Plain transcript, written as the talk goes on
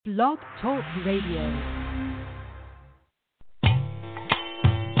Blog Talk Radio.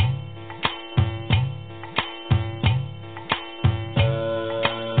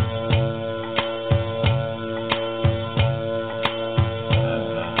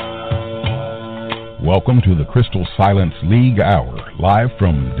 Welcome to the Crystal Silence League Hour, live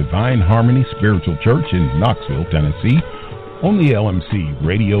from Divine Harmony Spiritual Church in Knoxville, Tennessee, on the LMC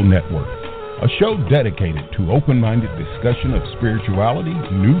Radio Network, a show dedicated to open-minded discussion of spirituality,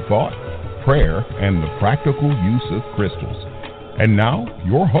 new thought, prayer, and the practical use of crystals. And now,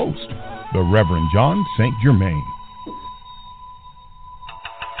 your host, the Reverend John St. Germain.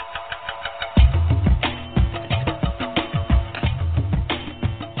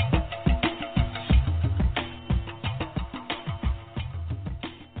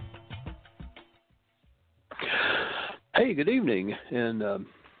 Hey, good evening, and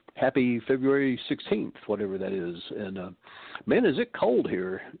happy February 16th, whatever that is. And, man, is it cold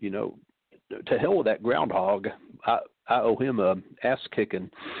here. You know, to hell with that groundhog. I owe him a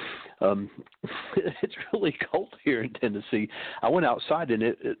ass-kicking. It's really cold here in Tennessee. I went outside,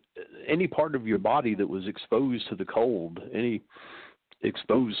 and any part of your body that was exposed to the cold, any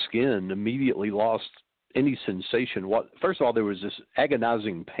exposed skin, immediately lost any sensation. First of all, there was this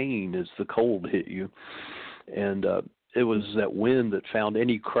agonizing pain as the cold hit you. And it was that wind that found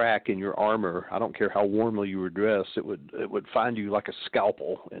any crack in your armor. I don't care how warmly you were dressed; it would find you like a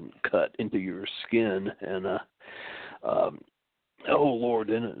scalpel and cut into your skin. And oh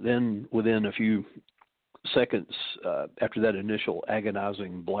Lord! Then within a few seconds after that initial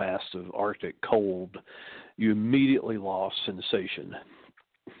agonizing blast of Arctic cold, you immediately lost sensation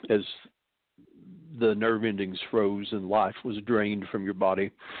as the nerve endings froze and life was drained from your body.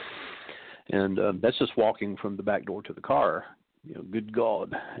 And that's just walking from the back door to the car. You know, good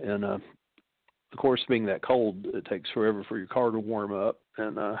God. And, of course, being that cold, it takes forever for your car to warm up.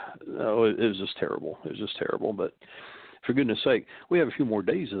 And it was just terrible. It was just terrible. But for goodness sake, we have a few more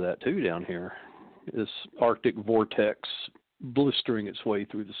days of that, too, down here. This Arctic vortex blistering its way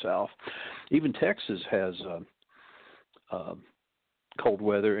through the south. Even Texas has cold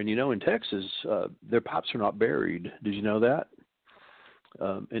weather. And, you know, in Texas, their pipes are not buried. Did you know that?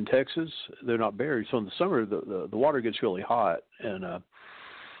 In Texas, they're not buried. So in the summer, the water gets really hot, and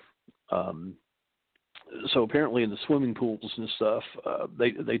so apparently in the swimming pools and stuff,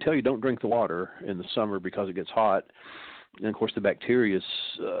 they tell you don't drink the water in the summer because it gets hot. And of course, the bacteria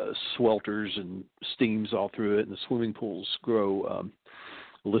swelters and steams all through it, and the swimming pools grow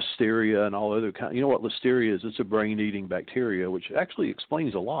listeria and all other kind. You know what listeria is? It's a brain-eating bacteria, which actually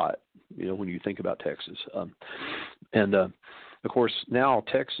explains a lot. You know, when you think about Texas, of course, now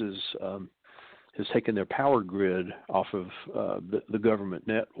Texas has taken their power grid off of the government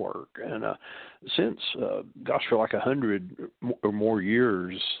network. And since, for like 100 or more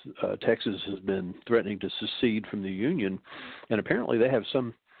years, Texas has been threatening to secede from the Union. And apparently they have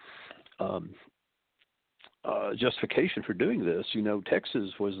some justification for doing this. You know, Texas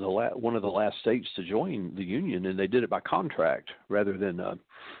was one of the last states to join the Union, and they did it by contract rather than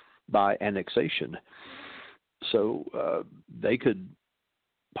by annexation. So they could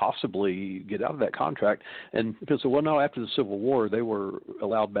possibly get out of that contract. And people say, well, no, after the Civil War, they were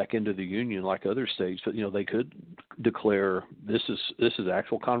allowed back into the Union like other states. But, you know, they could declare, this is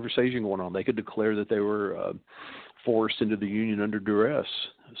actual conversation going on. They could declare that they were forced into the Union under duress.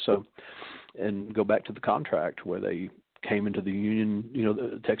 So, and go back to the contract where they came into the Union. You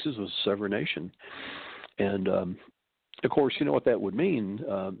know, Texas was a sovereign nation. And, of course, you know what that would mean.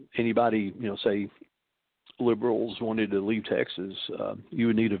 Anybody, you know, say, liberals wanted to leave Texas, you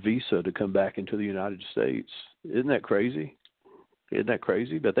would need a visa to come back into the United States. Isn't that crazy? Isn't that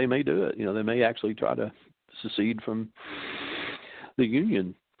crazy? But they may do it. You know, they may actually try to secede from the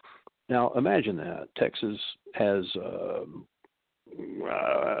Union. Now, imagine that. Texas has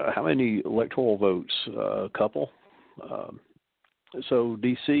how many electoral votes? A couple. So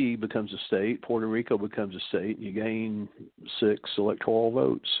D.C. becomes a state. Puerto Rico becomes a state. You gain 6 electoral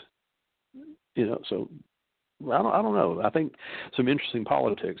votes. You know, so I don't know. I think some interesting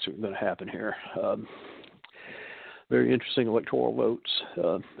politics are going to happen here. Very interesting electoral votes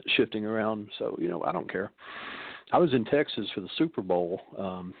shifting around. So, you know, I don't care. I was in Texas for the Super Bowl.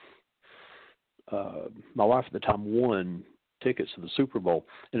 My wife at the time won tickets to the Super Bowl.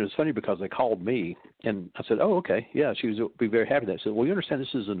 And it was funny because they called me, and I said, oh, okay, yeah, she would be very happy with that. I said, well, you understand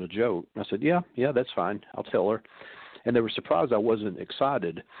this isn't a joke. And I said, yeah, that's fine. I'll tell her. And they were surprised I wasn't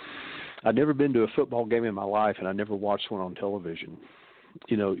excited. I'd never been to a football game in my life, and I never watched one on television.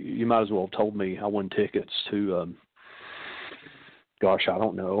 You know, you might as well have told me I won tickets to, I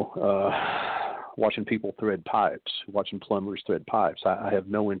don't know, watching people thread pipes, watching plumbers thread pipes. I have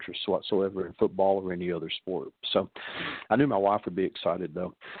no interest whatsoever in football or any other sport. So I knew my wife would be excited,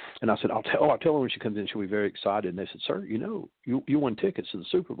 though. And I said, I'll tell her when she comes in, she'll be very excited. And they said, sir, you won tickets to the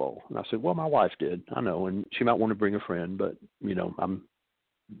Super Bowl. And I said, well, my wife did. I know, and she might want to bring a friend, but,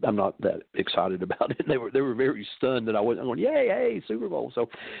 I'm not that excited about it. They were very stunned that I wasn't going, yay, hey, Super Bowl. So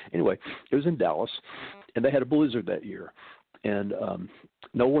anyway, it was in Dallas, and they had a blizzard that year. And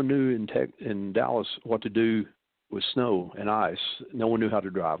no one knew in Dallas what to do with snow and ice. No one knew how to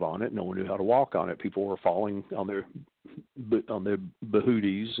drive on it. No one knew how to walk on it. People were falling on their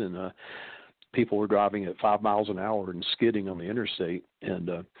behooties, and people were driving at 5 miles an hour and skidding on the interstate. And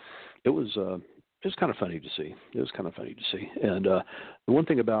it was kind of funny to see. And the one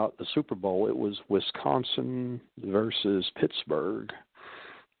thing about the Super Bowl, it was Wisconsin versus Pittsburgh.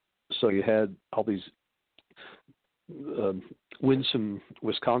 So you had all these winsome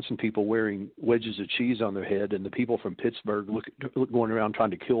Wisconsin people wearing wedges of cheese on their head, and the people from Pittsburgh going around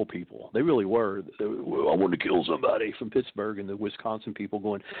trying to kill people. They really were. I want to kill somebody from Pittsburgh, and the Wisconsin people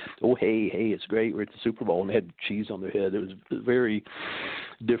going, oh, hey, it's great. We're at the Super Bowl, and they had cheese on their head. It was very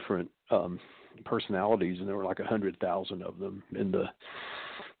different personalities, and there were like 100,000 of them in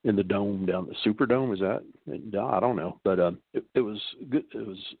the dome down the Superdome. Is that? I don't know, but it was good. It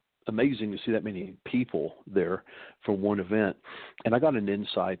was amazing to see that many people there for one event. And I got an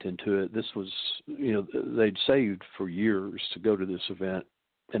insight into it. This was, they'd saved for years to go to this event,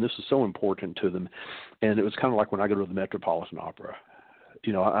 and this is so important to them. And it was kind of like when I go to the Metropolitan Opera.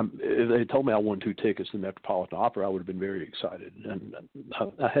 If they told me I won 2 tickets to the Metropolitan Opera, I would have been very excited. And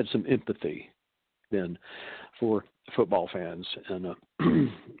I had some empathy then for football fans, and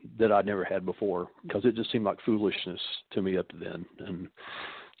that I'd never had before, because it just seemed like foolishness to me up to then. And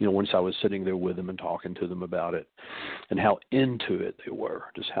once I was sitting there with them and talking to them about it and how into it they were,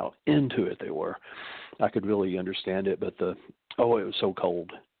 I could really understand it. But it was so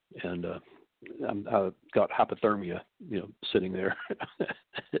cold, and I got hypothermia, sitting there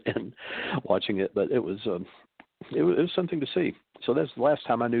and watching it. But it was something to see. So that's the last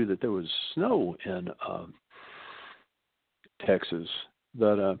time I knew that there was snow in Texas.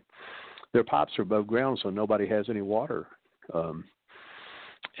 But their pipes are above ground, so nobody has any water.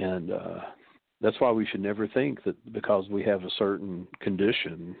 And that's why we should never think that because we have a certain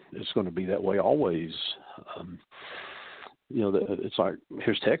condition, it's going to be that way always. It's like,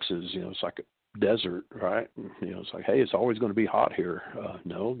 here's Texas, it's like a desert, right? It's like, hey, it's always going to be hot here.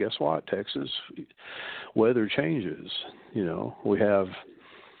 No, guess what? Texas, weather changes. We have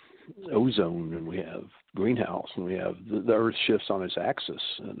ozone, and we have greenhouse, and we have the earth shifts on its axis,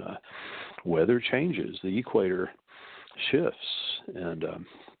 and weather changes. The equator shifts, and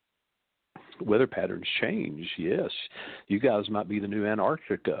weather patterns change. Yes, you guys might be the new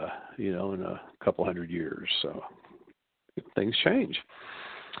Antarctica, in a couple hundred years. So things change.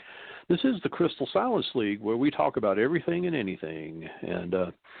 This is the Crystal Silence League, where we talk about everything and anything, and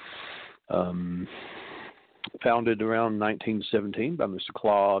founded around 1917 by Mr.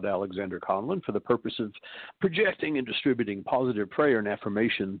 Claude Alexander Conlon for the purpose of projecting and distributing positive prayer and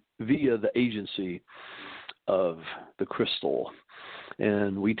affirmation via the agency of the crystal.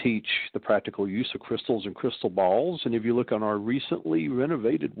 And we teach the practical use of crystals and crystal balls. And if you look on our recently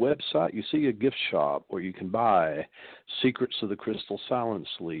renovated website, you see a gift shop where you can buy Secrets of the Crystal Silence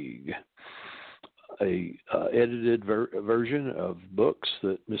League, a edited version of books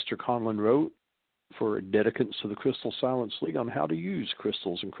that Mr. Conlon wrote for dedicants to the Crystal Silence League on how to use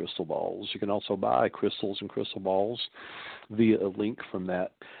crystals and crystal balls. You can also buy crystals and crystal balls via a link from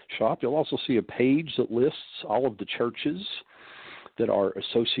that shop. You'll also see a page that lists all of the churches that are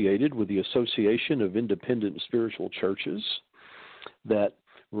associated with the Association of Independent Spiritual Churches that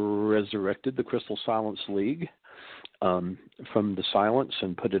resurrected the Crystal Silence League from the silence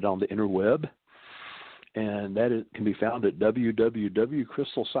and put it on the interweb. And that can be found at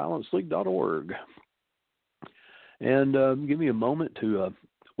www.crystalsilenceleague.org. And give me a moment to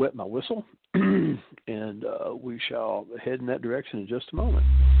wet my whistle, and we shall head in that direction in just a moment.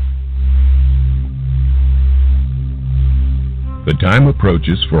 The time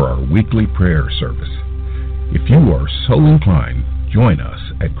approaches for our weekly prayer service. If you are so inclined, join us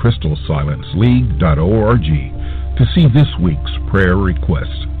at crystalsilenceleague.org to see this week's prayer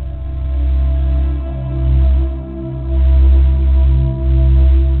request.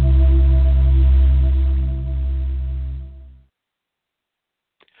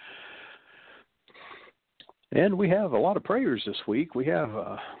 And we have a lot of prayers this week. We have,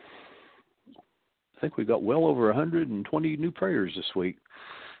 I think we've got well over 120 new prayers this week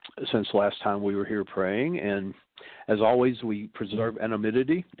since last time we were here praying. And as always, we preserve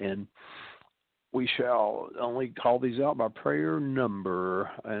anonymity. And we shall only call these out by prayer number.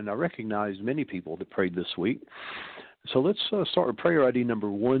 And I recognize many people that prayed this week. So let's start with prayer ID number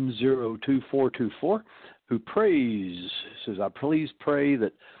 102424, who prays, says, I please pray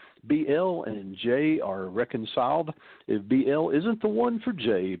that BL and J are reconciled. If BL isn't the one for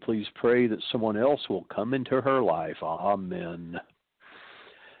J, please pray that someone else will come into her life. Amen.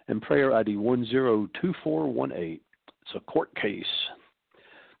 And prayer ID 102418. It's a court case.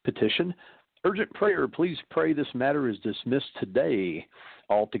 Petition. Urgent prayer. Please pray this matter is dismissed today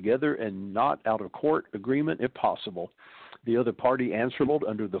altogether and not out of court agreement if possible. The other party answerable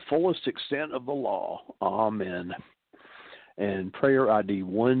under the fullest extent of the law. Amen. And prayer ID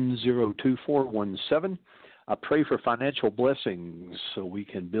 102417. I pray for financial blessings so we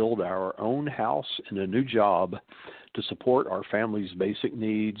can build our own house and a new job to support our family's basic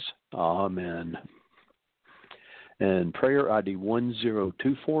needs. Amen. And prayer ID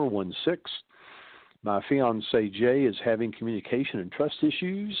 102416. My fiancée Jay is having communication and trust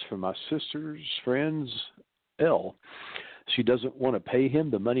issues from my sister's friends L. She doesn't want to pay him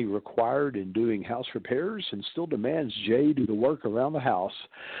the money required in doing house repairs and still demands Jay do the work around the house.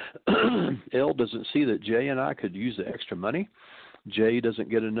 L doesn't see that Jay and I could use the extra money. Jay doesn't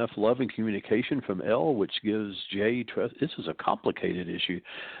get enough love and communication from L, which gives Jay trust. This is a complicated issue.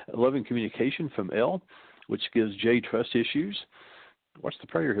 Love and communication from L, which gives Jay trust issues. What's the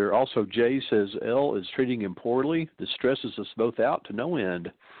prayer here? Also, Jay says L is treating him poorly. This stresses us both out to no end.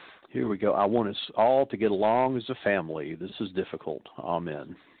 Here we go. I want us all to get along as a family. This is difficult.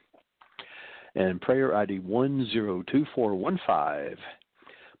 Amen. And prayer ID 102415.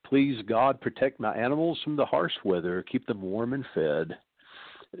 Please, God, protect my animals from the harsh weather. Keep them warm and fed.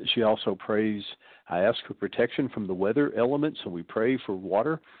 She also prays, I ask for protection from the weather elements, and we pray for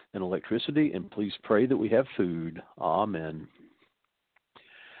water and electricity, and please pray that we have food. Amen.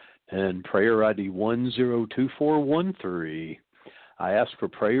 And prayer ID 102413. I ask for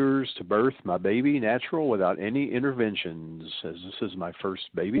prayers to birth my baby natural without any interventions, as this is my first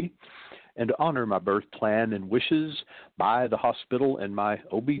baby, and to honor my birth plan and wishes by the hospital and my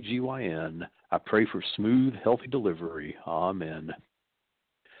OBGYN. I pray for smooth, healthy delivery. Amen.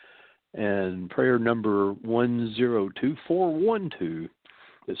 And prayer number 102412.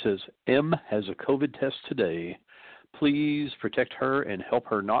 It says, M has a COVID test today. Please protect her and help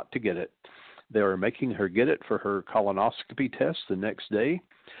her not to get it. They are making her get it for her colonoscopy test the next day.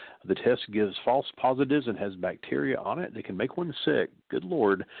 The test gives false positives and has bacteria on it. They can make one sick. Good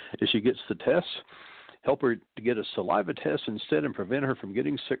Lord. If she gets the test, help her to get a saliva test instead and prevent her from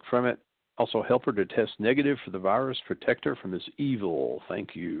getting sick from it. Also help her to test negative for the virus. Protect her from this evil.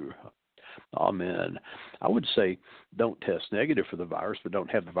 Thank you. Amen. I would say don't test negative for the virus, but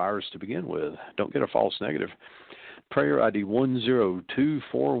don't have the virus to begin with. Don't get a false negative. Prayer ID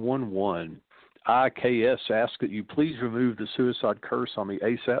 102411. IKS asks that you please remove the suicide curse on me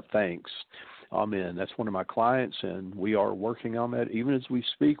ASAP. Thanks. Amen. That's one of my clients, and we are working on that. Even as we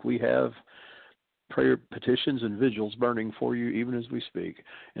speak, we have prayer petitions and vigils burning for you, even as we speak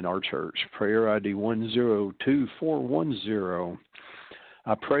in our church. Prayer ID 102410.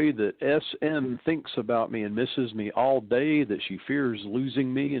 I pray that SM thinks about me and misses me all day, that she fears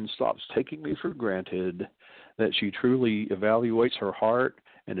losing me and stops taking me for granted, that she truly evaluates her heart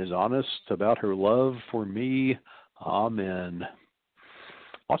and is honest about her love for me. Amen.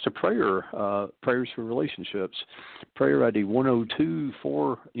 Lots of prayers for relationships. Prayer ID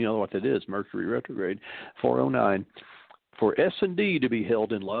 1024, you know what that is, Mercury retrograde, 409. For S&D to be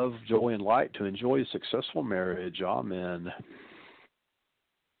held in love, joy, and light to enjoy a successful marriage. Amen.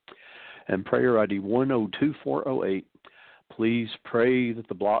 And prayer ID 102408. Please pray that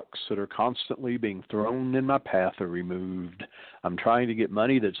the blocks that are constantly being thrown in my path are removed. I'm trying to get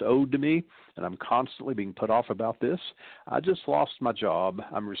money that's owed to me, and I'm constantly being put off about this. I just lost my job.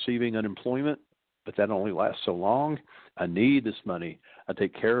 I'm receiving unemployment, but that only lasts so long. I need this money. I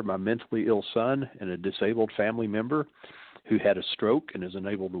take care of my mentally ill son and a disabled family member who had a stroke and is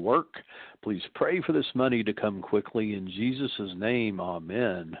unable to work. Please pray for this money to come quickly in Jesus' name.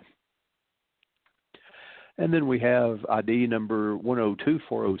 Amen. And then we have ID number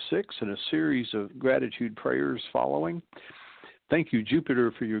 102406 and a series of gratitude prayers following. Thank you,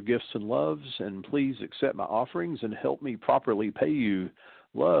 Jupiter, for your gifts and loves, and please accept my offerings and help me properly pay you.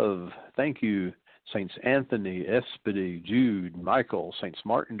 Love. Thank you, Saints Anthony, Espedy, Jude, Michael, Saints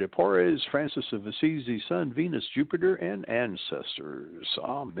Martin de Porres, Francis of Assisi, Sun, Venus, Jupiter, and ancestors.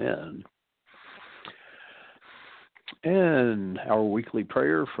 Amen. And our weekly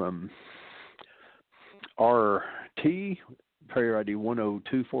prayer from RT prayer ID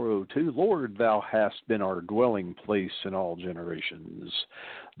 102402. Lord, thou hast been our dwelling place in all generations.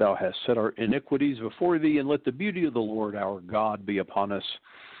 Thou hast set our iniquities before thee, and let the beauty of the Lord our God be upon us,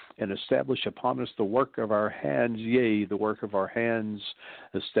 and establish upon us the work of our hands. Yea, the work of our hands,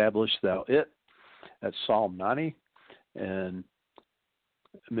 establish thou it. That's Psalm 90. And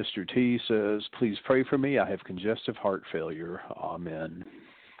Mr. T says, please pray for me. I have congestive heart failure. Amen.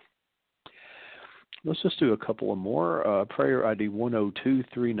 Let's just do a couple of more. Prayer ID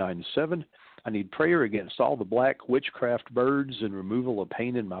 102397. I need prayer against all the black witchcraft birds and removal of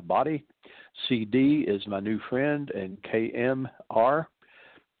pain in my body. CD is my new friend, and KMR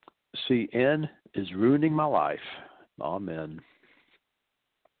CN is ruining my life. Amen.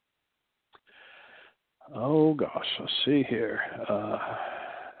 Oh, gosh. Let's see here.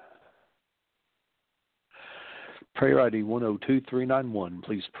 Prayer ID 102391.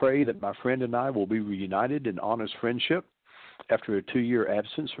 Please pray that my friend and I will be reunited in honest friendship after a 2-year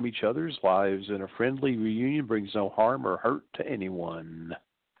absence from each other's lives, and a friendly reunion brings no harm or hurt to anyone.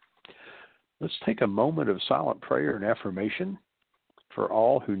 Let's take a moment of silent prayer and affirmation for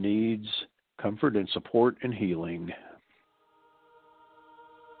all who needs comfort and support and healing.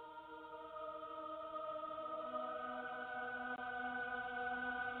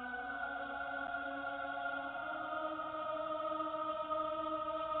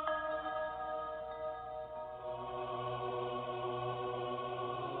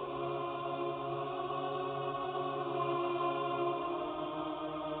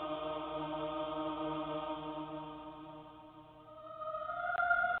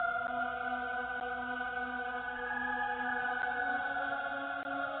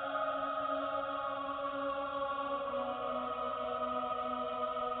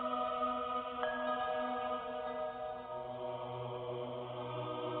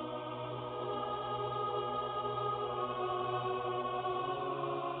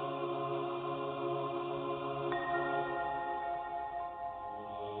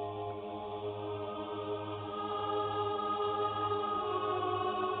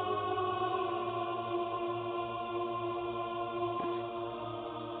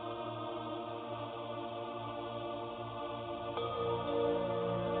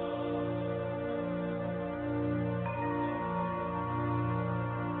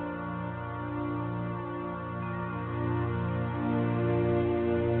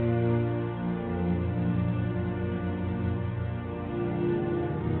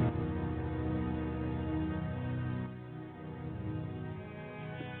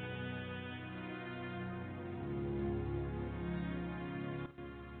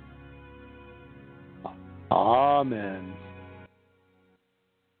 Amen.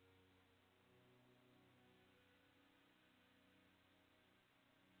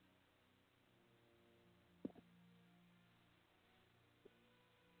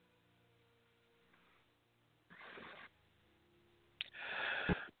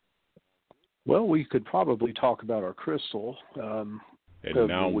 Well, we could probably talk about our crystal. And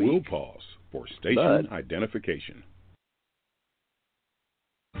now we'll pause for station identification.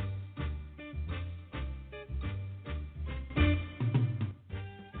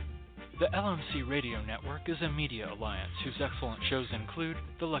 The LMC Radio Network is a media alliance whose excellent shows include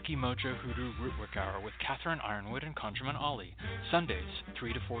The Lucky Mojo Hoodoo Rootwork Hour with Catherine Ironwood and Conjurman Ollie, Sundays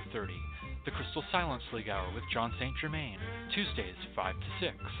 3 to 4:30. The Crystal Silence League Hour with John St. Germain, Tuesdays 5 to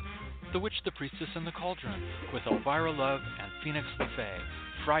 6. The Witch, the Priestess, and the Cauldron with Elvira Love and Phoenix LaFay,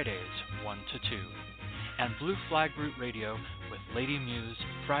 Fridays 1 to 2. And Blue Flag Root Radio with Lady Muse,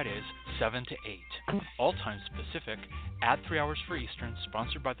 Fridays 7 to 8. All times Pacific, at 3 hours for Eastern,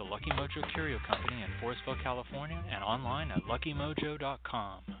 sponsored by the Lucky Mojo Curio Company in Forestville, California, and online at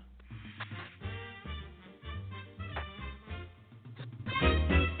luckymojo.com.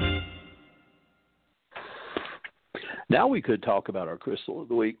 Now we could talk about our crystal of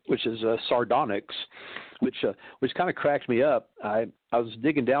the week, which is sardonyx, which kind of cracked me up. I was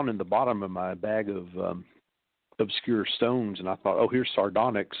digging down in the bottom of my bag of obscure stones, and I thought, oh, here's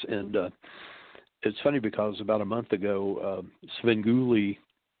sardonyx. And it's funny because about a month ago, Svengoolie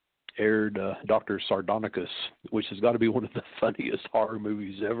aired Dr. Sardonicus, which has got to be one of the funniest horror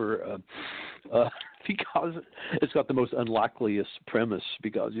movies ever, because it's got the most unlikeliest premise,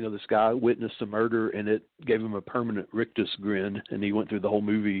 because, you know, this guy witnessed a murder and it gave him a permanent rictus grin, and he went through the whole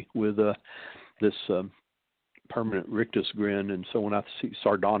movie with this permanent rictus grin. And so when I see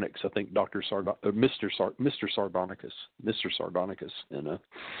Sardonyx, I think Mr. Sardonicus, and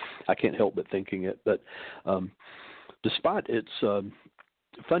I can't help but thinking it. But despite its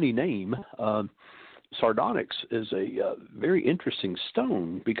funny name, sardonyx is a very interesting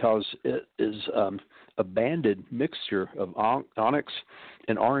stone because it is a banded mixture of onyx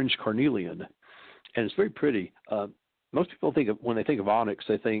and orange carnelian, and it's very pretty. Most people when they think of onyx,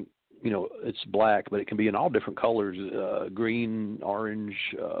 they think it's black, but it can be in all different colors: green, orange,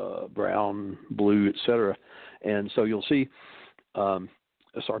 brown, blue, etc. And so you'll see a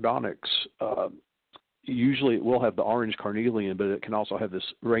sardonyx. Usually it will have the orange carnelian, but it can also have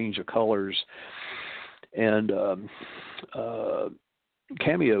this range of colors. And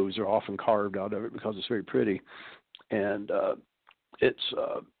cameos are often carved out of it because it's very pretty. And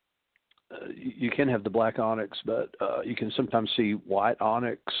you can have the black onyx, but you can sometimes see white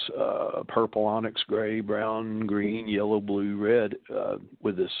onyx, purple onyx, gray, brown, green, yellow, blue, red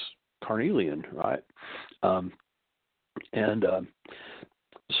with this carnelian, right?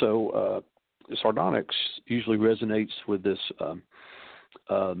 So sardonyx usually resonates with this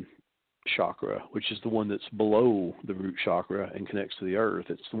chakra, which is the one that's below the root chakra and connects to the earth.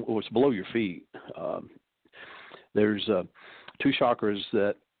 It's below your feet. There's two chakras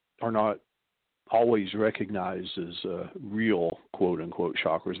that are not always recognized as real quote-unquote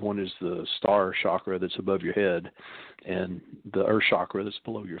chakras. One is the star chakra that's above your head and the earth chakra that's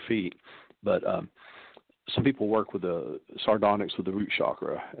below your feet. But some people work with the sardonyx with the root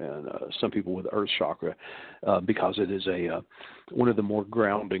chakra, and some people with the earth chakra because it is one of the more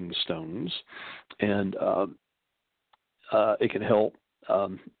grounding stones, and it can help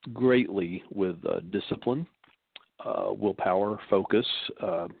greatly with discipline, willpower, focus.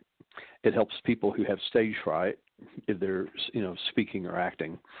 It helps people who have stage fright if they're speaking or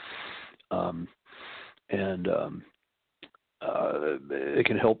acting, and it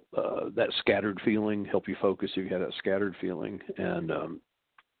can help that scattered feeling, help you focus if you have that scattered feeling, and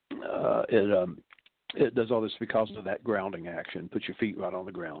it does all this because of that grounding action. Put your feet right on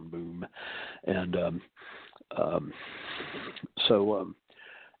the ground, boom, and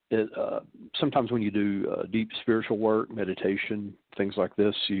sometimes when you do deep spiritual work, meditation, things like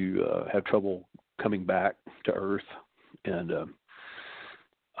this, you have trouble coming back to earth, and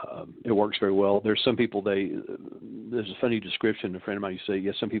it works very well. There's some people, there's a funny description. A friend of mine used to say,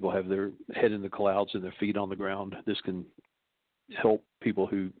 yes, some people have their head in the clouds and their feet on the ground. This can help people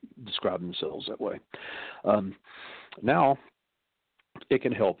who describe themselves that way. Now, it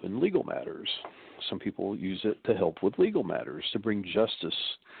can help in legal matters. Some people use it to help with legal matters, to bring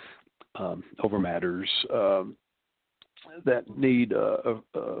justice over matters that need a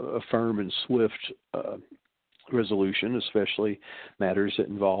firm and swift resolution, especially matters that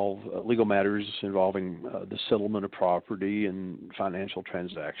involve legal matters involving the settlement of property and financial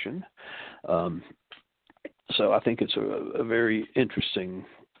transaction. So I think it's a very interesting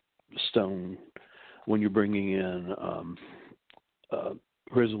stone when you're bringing in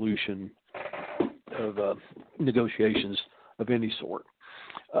resolution of negotiations of any sort.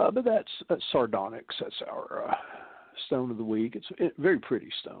 But that's sardonyx. That's our stone of the week. It's a very pretty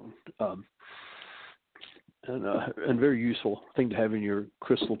stone. And very useful thing to have in your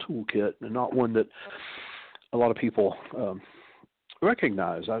crystal toolkit, and not one that a lot of people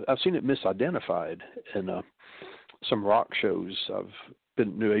recognize. I've seen it misidentified in some rock shows. I've been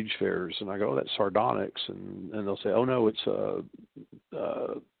at New Age fairs, and I go, "Oh, that's sardonyx," and they'll say, "Oh no, it's a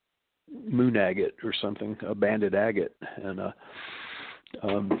moon agate or something, a banded agate," and I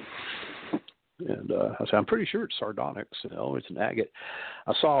say, "I'm pretty sure it's sardonyx." No, it's an agate.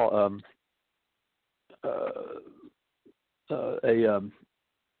 I saw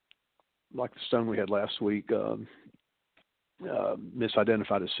like the stone we had last week,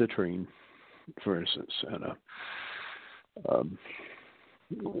 misidentified as citrine, for instance, and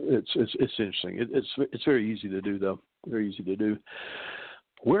it's interesting. It's very easy to do, though. Very easy to do.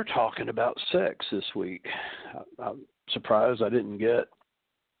 We're talking about sex this week. I'm surprised I didn't get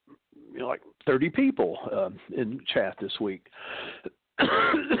like 30 people in chat this week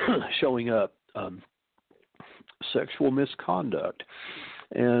showing up. Sexual misconduct,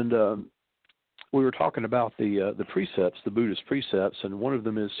 and we were talking about the precepts, the Buddhist precepts, and one of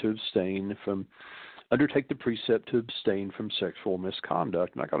them is to undertake the precept to abstain from sexual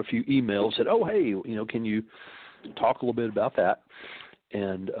misconduct. And I got a few emails that, "Oh, hey, can you talk a little bit about that?"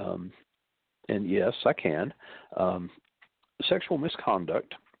 And yes, I can. Sexual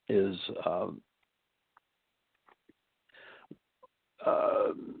misconduct is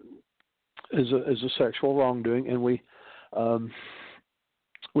a sexual wrongdoing, and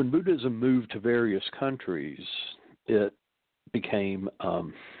when Buddhism moved to various countries, it became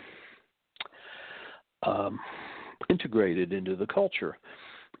integrated into the culture,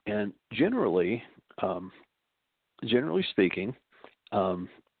 and generally speaking,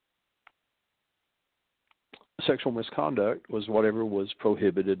 sexual misconduct was whatever was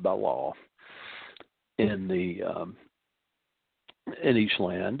prohibited by law in in each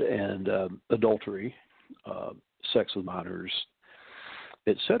land, and adultery, sex with minors,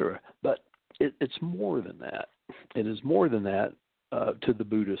 etc. But it's more than that. It is more than that to the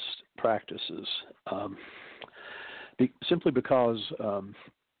Buddhist practices, simply because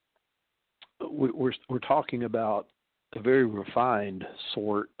we're talking about a very refined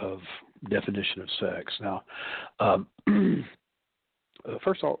sort of definition of sex. Now,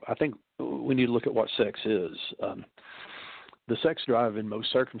 first of all, I think we need to look at what sex is. The sex drive in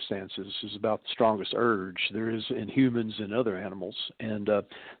most circumstances is about the strongest urge there is in humans and other animals. And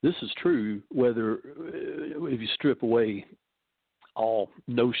this is true whether, if you strip away all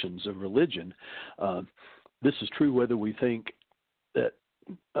notions of religion, this is true whether we think that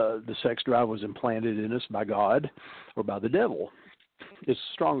the sex drive was implanted in us by God or by the devil. It's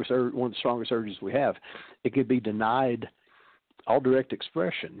one of the strongest urges we have. It can be denied all direct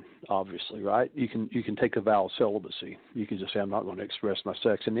expression, obviously, right? You can take a vow of celibacy. You can just say, I'm not going to express my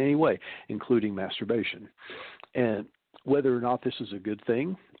sex in any way, including masturbation. And whether or not this is a good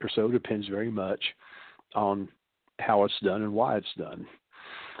thing or so depends very much on how it's done and why it's done.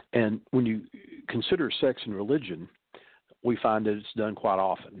 And when you consider sex and religion, we find that it's done quite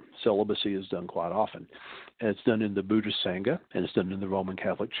often. Celibacy is done quite often. And it's done in the Buddhist Sangha, and it's done in the Roman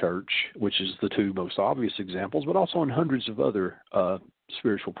Catholic Church, which is the two most obvious examples, but also in hundreds of other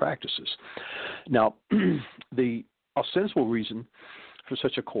spiritual practices. Now, the ostensible reason for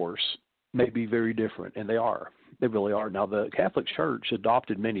such a course may be very different, and they are. They really are. Now, the Catholic Church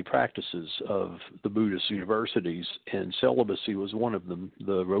adopted many practices of the Buddhist universities, and celibacy was one of them.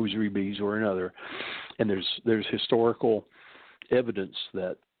 The rosary beads were another. And there's historical evidence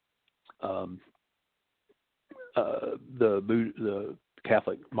that the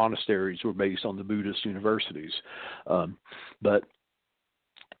Catholic monasteries were based on the Buddhist universities. But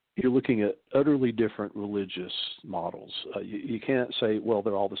you're looking at utterly different religious models. You can't say, well,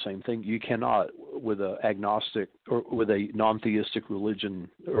 they're all the same thing. You cannot with a agnostic or with a non-theistic religion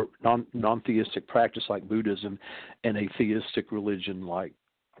or non-theistic practice like Buddhism and a theistic religion like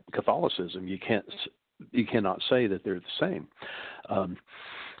Catholicism. You cannot say that they're the same.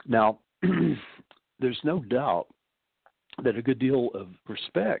 Now, there's no doubt that a good deal of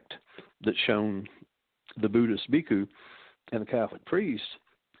respect that's shown the Buddhist bhikkhu and the Catholic priest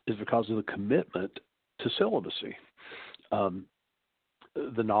is because of the commitment to celibacy,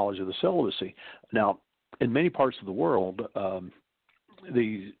 the knowledge of the celibacy. Now, in many parts of the world,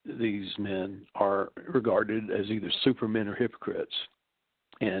 these men are regarded as either supermen or hypocrites.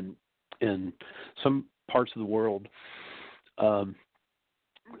 And in some parts of the world, some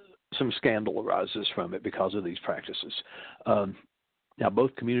scandal arises from it because of these practices. Now,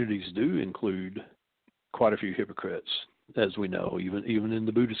 both communities do include quite a few hypocrites, as we know. Even in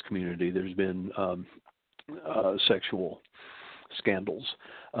the Buddhist community, there's been sexual scandals.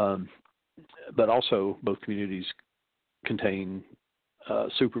 But also, both communities contain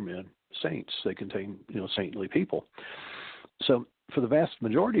supermen, saints. They contain saintly people. So, for the vast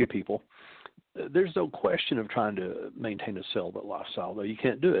majority of people, there's no question of trying to maintain a celibate lifestyle, though you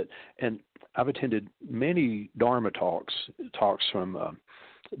can't do it. And I've attended many Dharma talks from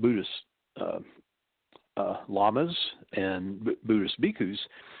Buddhist lamas and Buddhist bhikkhus,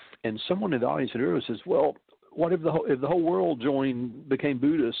 and someone in the audience in Europe says, "Well, what if the whole world became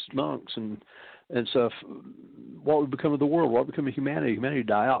Buddhist monks and stuff? What would become of the world? What would become of humanity? Humanity would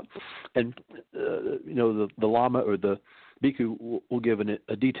die out." And the lama or the bhikkhu will give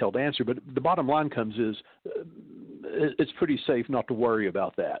a detailed answer, but the bottom line is it's pretty safe not to worry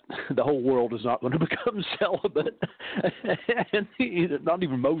about that. The whole world is not going to become celibate, and not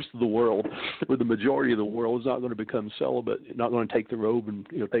even most of the world, or the majority of the world, is not going to become celibate, not going to take the robe and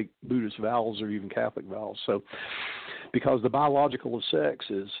take Buddhist vows or even Catholic vows. So, because the biological of sex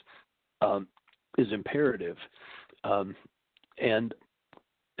is imperative, and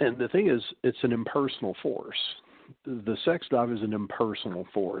the thing is, it's an impersonal force. The sex drive is an impersonal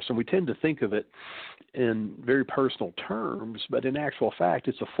force, and we tend to think of it in very personal terms, but in actual fact,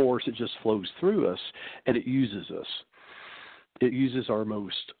 it's a force that just flows through us, and it uses us. It uses our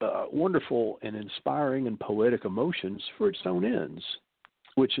most wonderful and inspiring and poetic emotions for its own ends,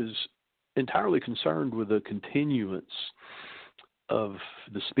 which is entirely concerned with the continuance of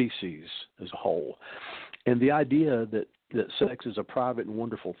the species as a whole. And the idea that sex is a private and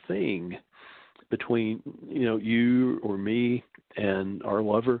wonderful thing between you or me and our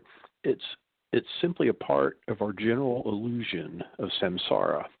lover, it's simply a part of our general illusion of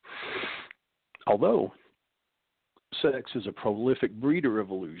samsara. Although sex is a prolific breeder of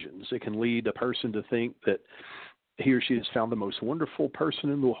illusions. It can lead a person to think that he or she has found the most wonderful person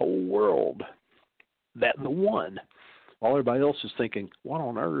in the whole world, that the one, while everybody else is thinking, what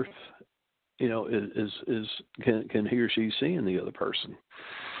on earth, can he or she see in the other person?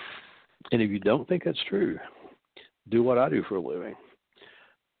 And if you don't think that's true, do what I do for a living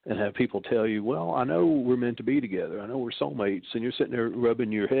and have people tell you, well, I know we're meant to be together. I know we're soulmates. And you're sitting there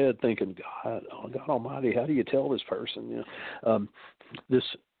rubbing your head thinking, God almighty, how do you tell this person? This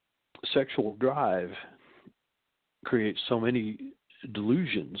sexual drive creates so many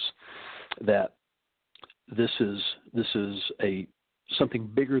delusions that this is something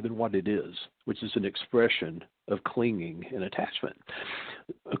bigger than what it is, which is an expression of clinging and attachment.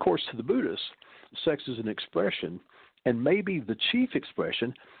 Of course, to the Buddhists, sex is an expression, and maybe the chief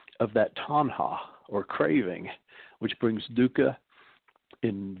expression of that tanha, or craving, which brings dukkha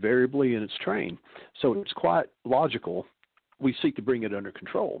invariably in its train. So it's quite logical we seek to bring it under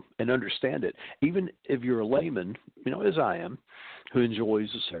control and understand it. Even if you're a layman, as I am, who enjoys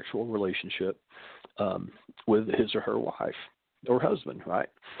a sexual relationship with his or her wife or husband, right?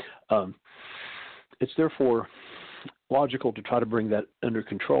 It's therefore logical to try to bring that under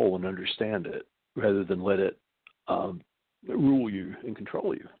control and understand it rather than let it rule you and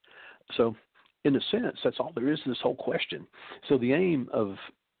control you. So in a sense, that's all there is to this whole question. So the aim of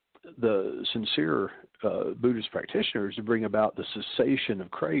the sincere Buddhist practitioner is to bring about the cessation of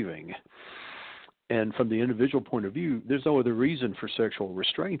craving. And from the individual point of view, there's no other reason for sexual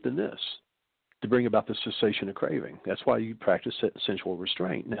restraint than this, to bring about the cessation of craving. That's why you practice sensual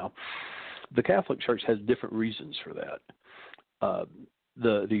restraint. Now, the Catholic Church has different reasons for that.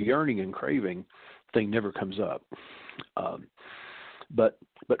 The yearning and craving thing never comes up. But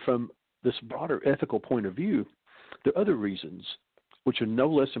from this broader ethical point of view, there are other reasons which are no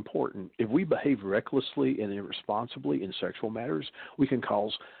less important. If we behave recklessly and irresponsibly in sexual matters, we can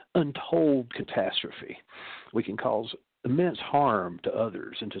cause untold catastrophe. We can cause immense harm to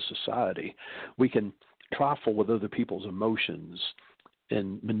others and to society. We can trifle with other people's emotions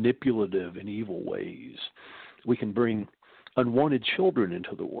in manipulative and evil ways. We can bring unwanted children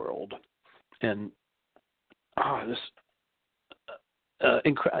into the world. And this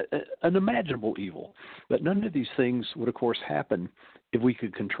unimaginable evil. But none of these things would, of course, happen if we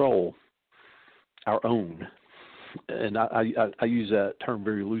could control our own. And I use that term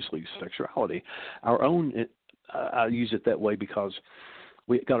very loosely, sexuality. Our own, I use it that way because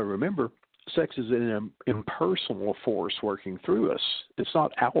we got to remember, sex is an impersonal force working through us. It's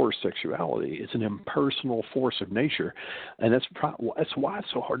not our sexuality. It's an impersonal force of nature. And that's why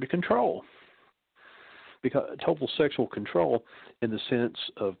it's so hard to control. Because total sexual control in the sense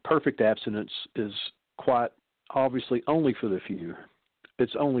of perfect abstinence is quite obviously only for the few.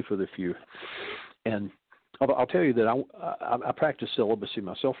 It's only for the few. And I'll tell you that I practiced celibacy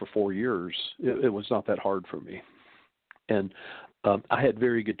myself for 4 years. It was not that hard for me. And I had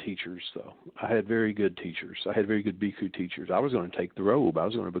very good teachers, though. I had very good teachers. I had very good bhikkhu teachers. I was going to take the robe. I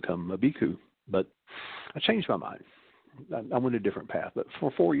was going to become a bhikkhu. But I changed my mind. I went a different path. But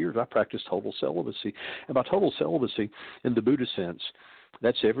for 4 years, I practiced total celibacy. And by total celibacy, in the Buddhist sense,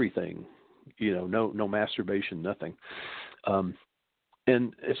 that's everything. No masturbation, nothing.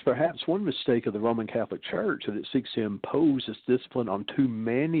 And it's perhaps one mistake of the Roman Catholic Church that it seeks to impose this discipline on too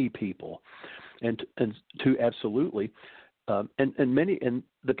many people, and too absolutely. And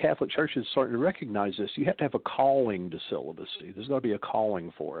the Catholic Church is starting to recognize this. You have to have a calling to celibacy. There's got to be a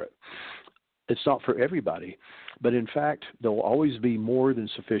calling for it. It's not for everybody, but in fact, there will always be more than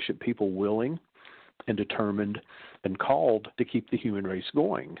sufficient people willing and determined and called to keep the human race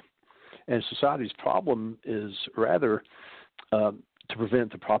going. And society's problem is rather to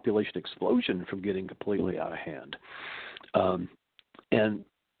prevent the population explosion from getting completely out of hand. And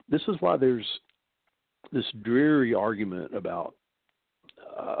this is why there's this dreary argument about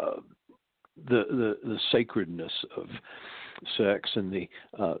the sacredness of sex and the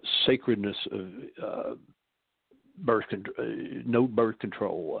sacredness of no birth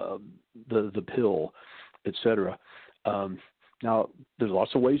control, the pill, etc. Now, there's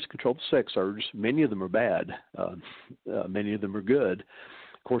lots of ways to control the sex urge. Many of them are bad. Many of them are good.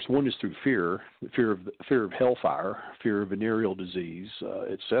 Of course, one is through fear of hellfire, fear of venereal disease,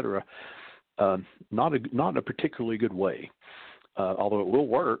 etc. Not a particularly good way. Although it will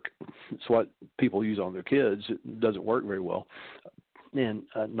work. It's what people use on their kids. It doesn't work very well, and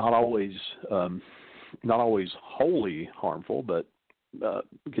not always wholly harmful, but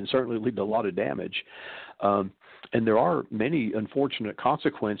can certainly lead to a lot of damage. And there are many unfortunate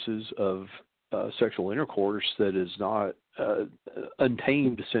consequences of sexual intercourse that is not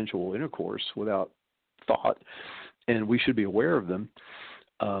untamed sensual intercourse without thought. and we should be aware of them.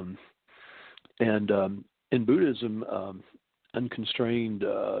 In Buddhism, unconstrained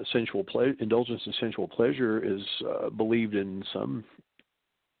indulgence in sensual pleasure is believed in some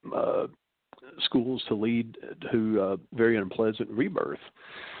schools to lead to very unpleasant rebirth.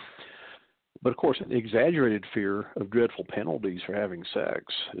 But of course, an exaggerated fear of dreadful penalties for having sex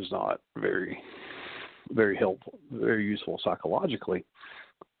is not very, very helpful, very useful psychologically.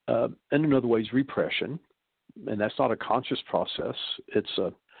 And in other ways, repression, and that's not a conscious process. It's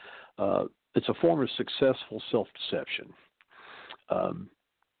a form of successful self-deception,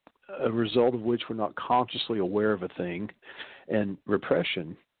 a result of which we're not consciously aware of a thing, and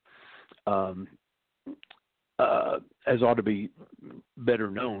repression as ought to be better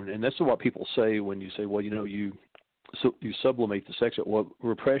known. And that's what people say when you say, well, you sublimate the sex. Well,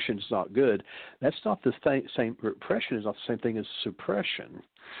 repression is not good. That's not the same. Repression is not the same thing as suppression.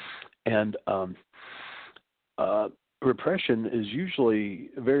 And repression is usually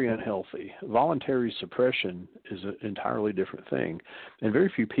very unhealthy. Voluntary suppression is an entirely different thing. And very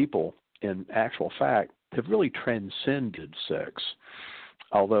few people, in actual fact, have really transcended sex,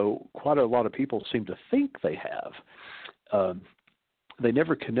 although quite a lot of people seem to think they have. They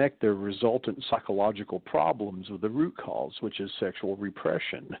never connect their resultant psychological problems with the root cause, which is sexual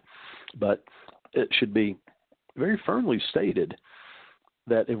repression. But it should be very firmly stated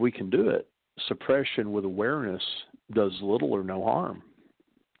that if we can do it, suppression with awareness does little or no harm.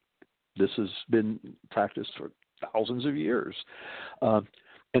 This has been practiced for thousands of years.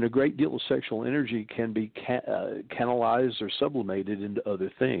 And a great deal of sexual energy can be canalized or sublimated into other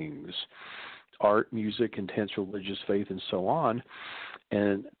things, art, music, intense religious faith, and so on.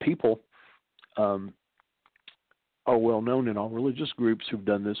 And people are well known in all religious groups who've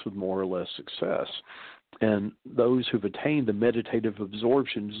done this with more or less success. And those who've attained the meditative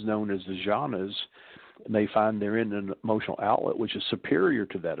absorptions known as the jhanas may find therein an emotional outlet which is superior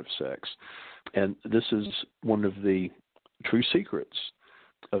to that of sex. And this is one of the true secrets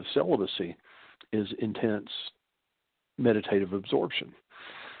of celibacy, is intense meditative absorption.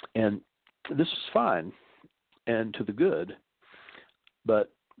 And this is fine and to the good,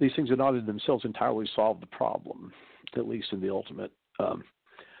 but these things do not in themselves entirely solve the problem, at least in the ultimate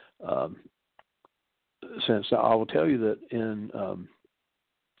sense. Now, I will tell you that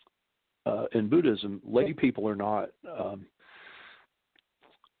in Buddhism, lay people are not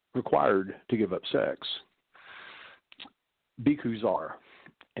required to give up sex. Bhikkhus are.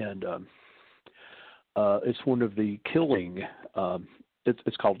 And it's one of the killing,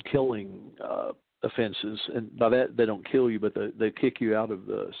 it's called killing offenses. And by that, they don't kill you, but they kick you out of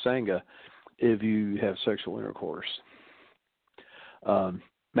the Sangha if you have sexual intercourse.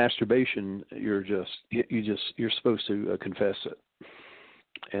 Masturbation, you're supposed to confess it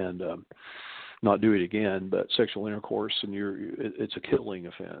and not do it again. But sexual intercourse, and it's a killing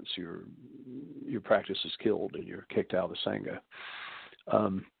offense. Your practice is killed, and you're kicked out of the Sangha.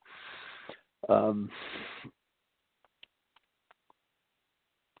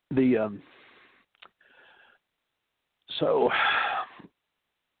 So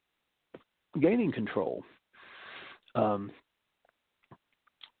gaining control. A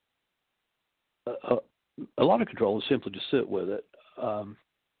lot of control is simply to sit with it. And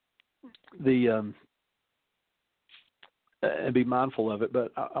be mindful of it.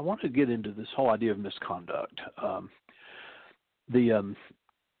 But I want to get into this whole idea of misconduct. The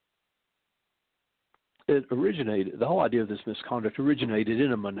whole idea of this misconduct originated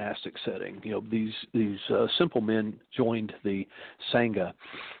in a monastic setting. These simple men joined the Sangha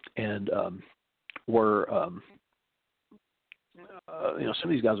and were, some of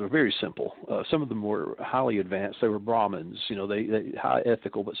these guys were very simple. Some of them were highly advanced. They were Brahmins, they high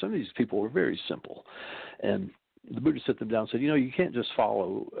ethical, but some of these people were very simple. And the Buddha set them down and said, you can't just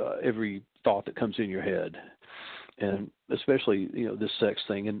follow every thought that comes in your head, and especially, this sex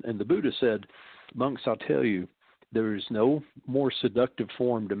thing. And the Buddha said, monks, I'll tell you, there is no more seductive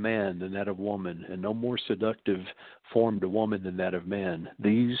form to man than that of woman, and no more seductive form to woman than that of man.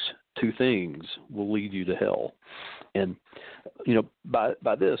 These two things will lead you to hell. And,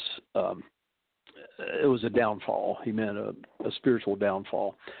 by this, it was a downfall. He meant a spiritual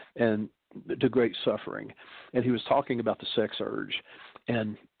downfall and to great suffering. And he was talking about the sex urge.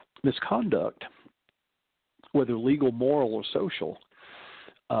 And misconduct, whether legal, moral, or social,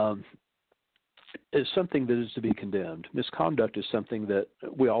 is something that is to be condemned. Misconduct is something that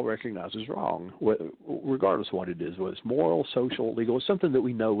we all recognize is wrong, regardless of what it is, whether it's moral, social, legal. It's something that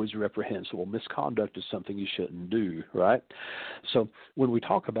we know is reprehensible. Misconduct is something you shouldn't do, right? So when we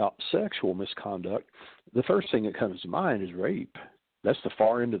talk about sexual misconduct, the first thing that comes to mind is rape. That's the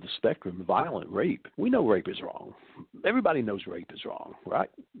far end of the spectrum, violent rape. We know rape is wrong. Everybody knows rape is wrong, right?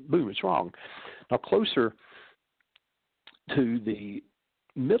 Boom, it's wrong. Now, closer to the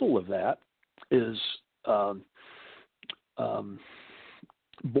middle of that is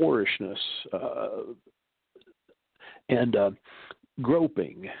boorishness and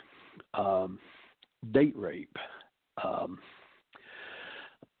groping, date rape.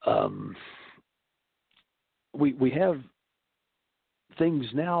 We have things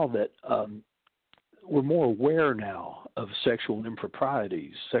now that we're more aware now of sexual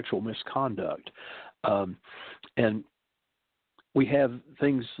improprieties, sexual misconduct, and we have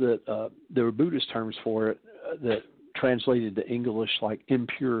things that there are Buddhist terms for it that translated to English like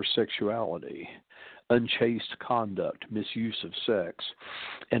impure sexuality, unchaste conduct, misuse of sex.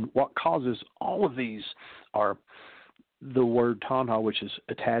 And what causes all of these are the word tanha, which is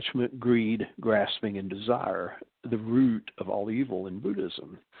attachment, greed, grasping, and desire, the root of all evil in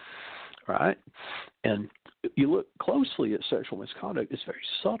Buddhism, right? And you look closely at sexual misconduct, it's very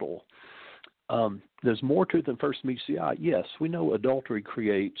subtle. There's more to it than first meets the eye. Yes, we know adultery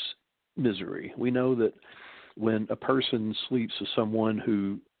creates misery. We know that when a person sleeps with someone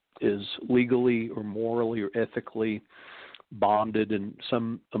who is legally or morally or ethically bonded in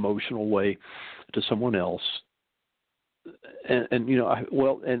some emotional way to someone else, and you know,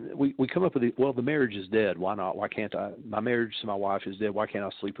 we come up with the marriage is dead. Why not? Why can't I? My marriage to my wife is dead. Why can't I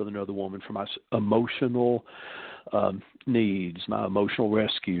sleep with another woman for my emotional needs, my emotional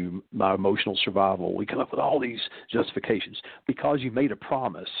rescue, my emotional survival? We come up with all these justifications because you made a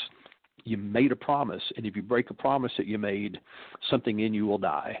promise. You made a promise, and if you break a promise that you made, something in you will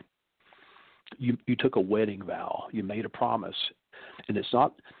die. You took a wedding vow. You made a promise, and it's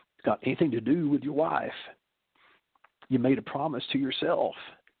not got anything to do with your wife. You made a promise to yourself.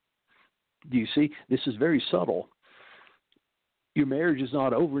 Do you see? This is very subtle. Your marriage is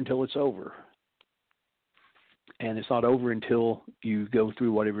not over until it's over. And it's not over until you go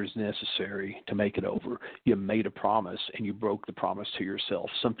through whatever is necessary to make it over. You made a promise, and you broke the promise to yourself.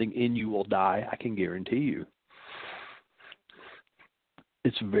 Something in you will die, I can guarantee you.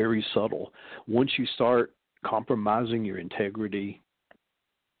 It's very subtle. Once you start compromising your integrity,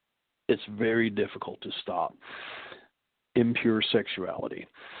 it's very difficult to stop. Impure sexuality.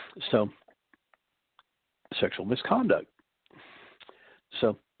 So, sexual misconduct.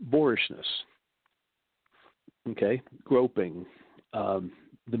 So, boorishness. Okay, groping.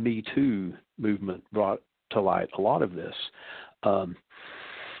 The Me Too movement brought to light a lot of this.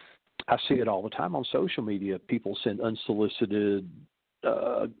 I see it all the time on social media. People send unsolicited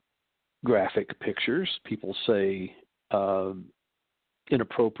graphic pictures. People say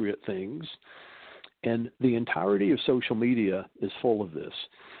inappropriate things. And the entirety of social media is full of this.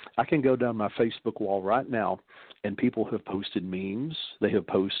 I can go down my Facebook wall right now, and people have posted memes. They have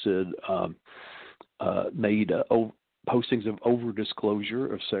posted, made postings of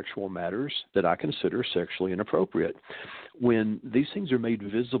over-disclosure of sexual matters that I consider sexually inappropriate. When these things are made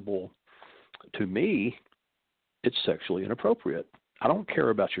visible to me, it's sexually inappropriate. I don't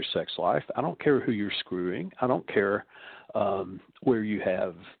care about your sex life. I don't care who you're screwing. I don't care where you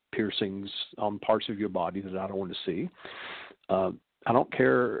have piercings on parts of your body that I don't want to see. I don't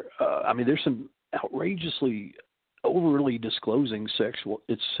care. There's some outrageously, overly disclosing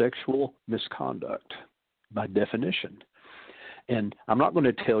it's sexual misconduct by definition. And I'm not going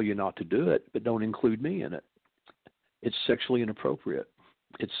to tell you not to do it, but don't include me in it. It's sexually inappropriate.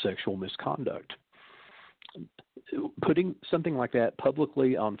 It's sexual misconduct. Putting something like that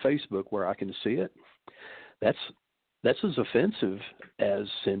publicly on Facebook where I can see it, that's as offensive as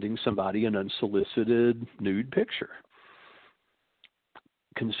sending somebody an unsolicited nude picture.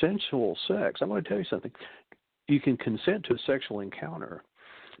 Consensual sex, I'm going to tell you something. You can consent to a sexual encounter,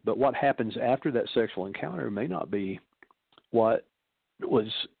 but what happens after that sexual encounter may not be what was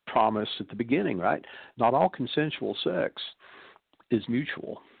promised at the beginning, right? Not all consensual sex is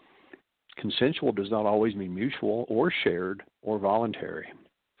mutual. Consensual does not always mean mutual or shared or voluntary.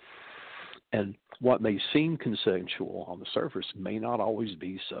 And what may seem consensual on the surface may not always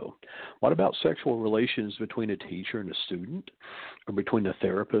be so. What about sexual relations between a teacher and a student, or between a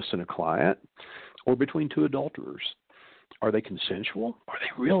therapist and a client, or between two adulterers? Are they consensual? Are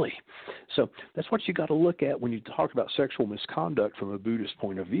they really? So that's what you got to look at when you talk about sexual misconduct from a Buddhist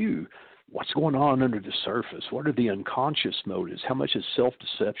point of view. What's going on under the surface? What are the unconscious motives? How much is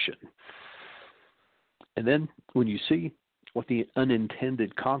self-deception? And then when you see what the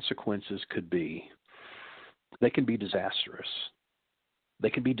unintended consequences could be, they can be disastrous. They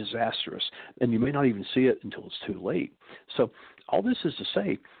can be disastrous, and you may not even see it until it's too late. So all this is to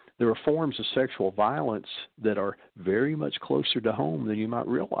say, there are forms of sexual violence that are very much closer to home than you might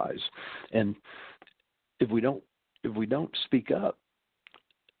realize. And if we don't speak up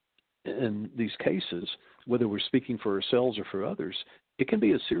in these cases, whether we're speaking for ourselves or for others, it can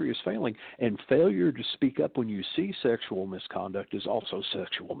be a serious failing. And failure to speak up when you see sexual misconduct is also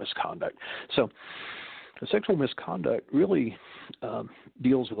sexual misconduct. So sexual misconduct really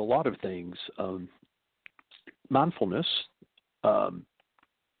deals with a lot of things. Mindfulness,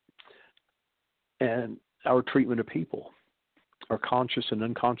 and our treatment of people, our conscious and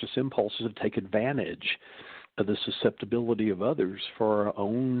unconscious impulses to take advantage of the susceptibility of others for our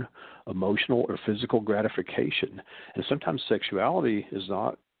own emotional or physical gratification. And sometimes sexuality is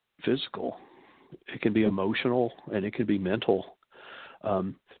not physical. It can be emotional and it can be mental.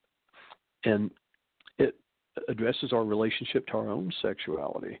 And it addresses our relationship to our own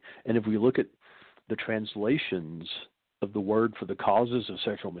sexuality. And if we look at the translations of the word for the causes of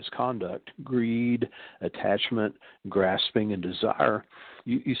sexual misconduct, greed, attachment, grasping, and desire,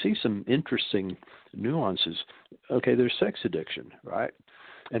 you see some interesting nuances. Okay, there's sex addiction, right?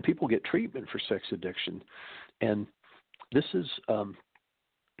 And people get treatment for sex addiction. And this is a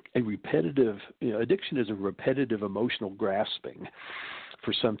repetitive, addiction is a repetitive emotional grasping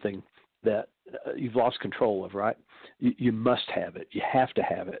for something that you've lost control of, right? You must have it. You have to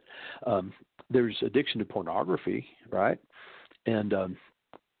have it. There's addiction to pornography, right? And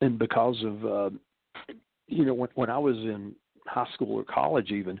because of, when I was in high school or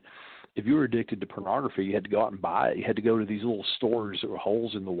college even, if you were addicted to pornography, you had to go out and buy it. You had to go to these little stores that were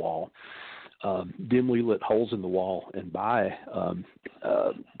holes in the wall, dimly lit holes in the wall, and buy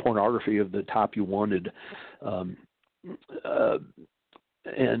pornography of the type you wanted. But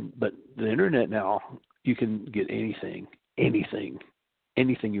the internet now, you can get anything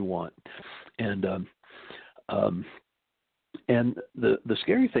you want. And the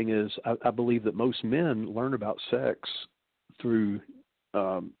scary thing is, I believe that most men learn about sex through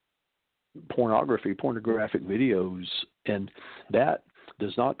pornographic videos, and that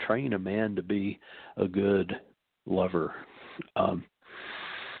does not train a man to be a good lover.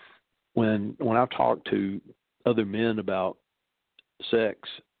 When I've talked to other men about sex,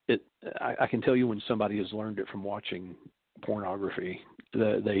 I can tell you when somebody has learned it from watching pornography.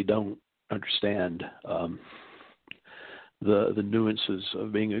 They don't understand the nuances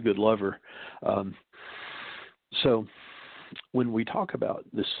of being a good lover. So when we talk about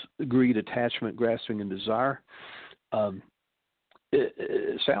this greed, attachment, grasping, and desire,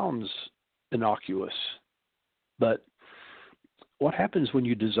 it sounds innocuous, but what happens when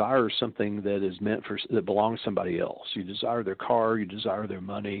you desire something that is that belongs to somebody else? You desire their car, you desire their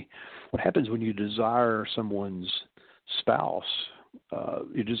money. What happens when you desire someone's spouse?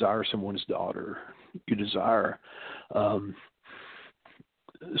 You desire someone's daughter. You desire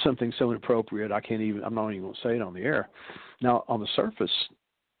something so inappropriate I'm not even going to say it on the air. Now, on the surface,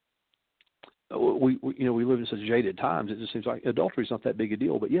 we live in such jaded times. It just seems like adultery is not that big a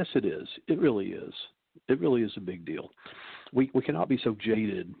deal, but yes, it is. It really is. It really is a big deal. We cannot be so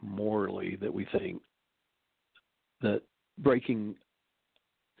jaded morally that we think that breaking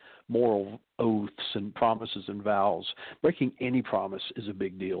moral oaths and promises and vows, breaking any promise is a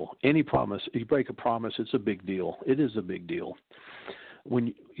big deal. Any promise, if you break a promise, it's a big deal. It is a big deal.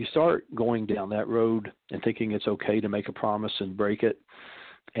 When you start going down that road and thinking it's okay to make a promise and break it,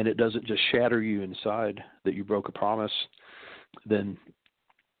 and it doesn't just shatter you inside that you broke a promise, then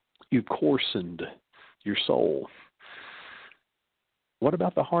you've coarsened your soul. What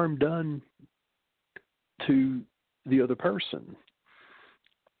about the harm done to the other person?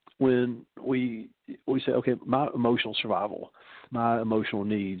 When we say, okay, my emotional survival, my emotional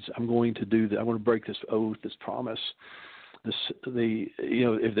needs, I'm going to do that. I'm going to break this oath, this promise.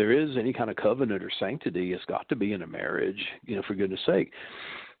 If there is any kind of covenant or sanctity, it's got to be in a marriage, for goodness sake.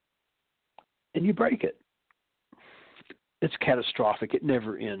 And you break it. It's catastrophic. It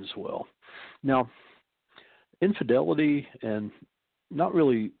never ends well. Now, infidelity, and not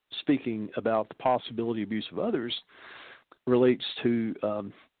really speaking about the possibility of abuse of others, relates to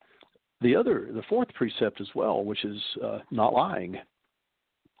the fourth precept as well, which is not lying.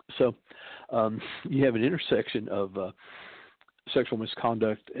 So you have an intersection of sexual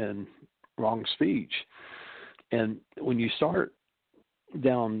misconduct and wrong speech. And when you start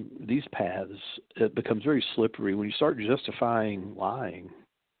down these paths, it becomes very slippery. When you start justifying lying,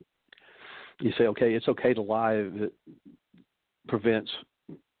 you say, okay, it's okay to lie if it prevents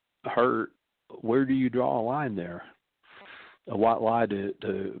hurt. Where do you draw a line there? A white lie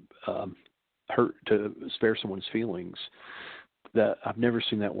to hurt, to spare someone's feelings. That I've never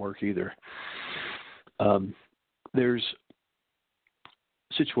seen that work either. There's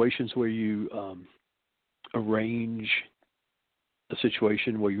situations where you arrange a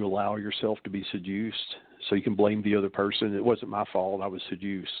situation where you allow yourself to be seduced, so you can blame the other person. It wasn't my fault, I was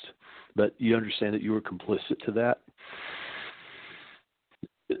seduced. But you understand that you were complicit to that.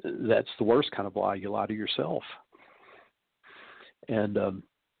 That's the worst kind of lie. You lie to yourself. And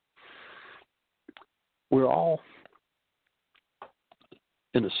we're all,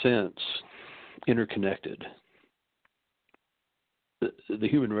 in a sense, interconnected. The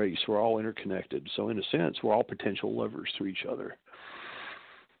human race, we're all interconnected. So in a sense, we're all potential lovers to each other.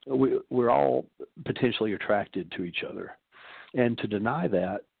 We're all potentially attracted to each other. And to deny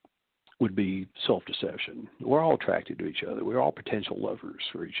that would be self-deception. We're all attracted to each other. We're all potential lovers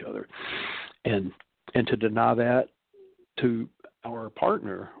for each other. And to deny that to our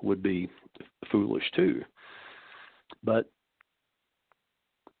partner would be foolish too. But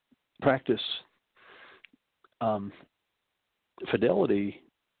practice fidelity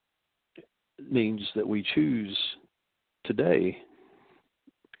means that we choose today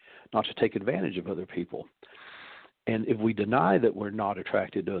not to take advantage of other people. And if we deny that we're not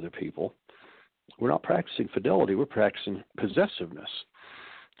attracted to other people, we're not practicing fidelity, we're practicing possessiveness.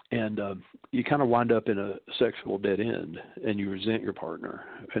 And you kind of wind up in a sexual dead end, and you resent your partner.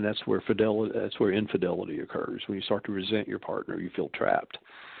 And that's where infidelity occurs. When you start to resent your partner, you feel trapped.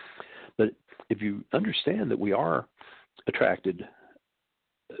 But if you understand that we are attracted,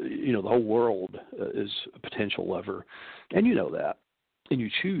 the whole world is a potential lover, and you know that, and you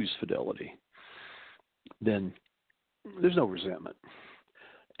choose fidelity, then there's no resentment.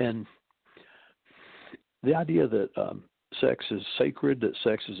 And the idea that sex is sacred, that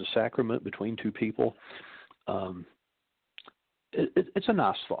sex is a sacrament between two people, it's a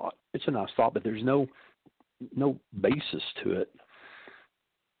nice thought. It's a nice thought, but there's no basis to it.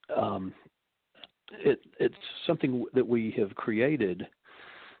 It's something that we have created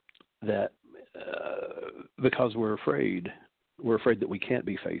that because we're afraid that we can't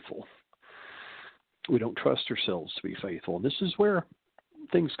be faithful. We don't trust ourselves to be faithful. And this is where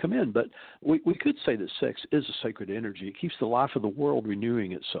things come in. But we could say that sex is a sacred energy. It keeps the life of the world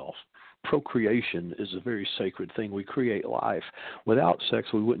renewing itself. Procreation is a very sacred thing. We create life. Without sex,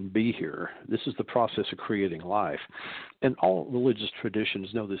 we wouldn't be here. This is the process of creating life. And all religious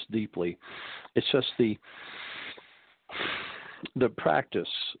traditions know this deeply. It's just the practice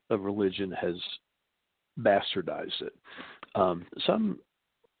of religion has bastardized it. Some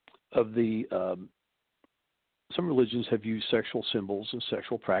religions have used sexual symbols and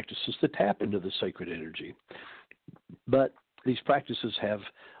sexual practices to tap into the sacred energy. But these practices have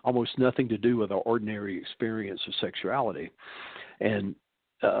almost nothing to do with our ordinary experience of sexuality. And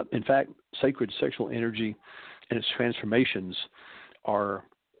in fact, sacred sexual energy and its transformations are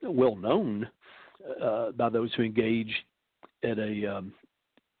well known by those who engage at a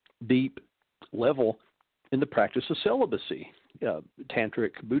deep level in the practice of celibacy,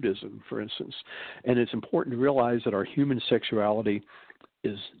 tantric Buddhism, for instance. And it's important to realize that our human sexuality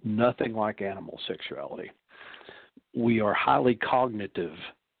is nothing like animal sexuality. We are highly cognitive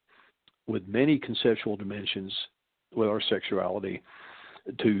with many conceptual dimensions with our sexuality.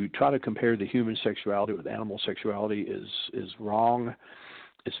 To try to compare the human sexuality with animal sexuality is wrong.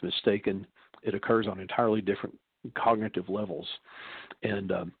 It's mistaken. It occurs on entirely different cognitive levels.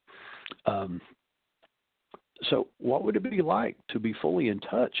 And so what would it be like to be fully in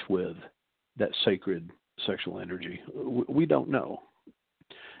touch with that sacred sexual energy? We don't know.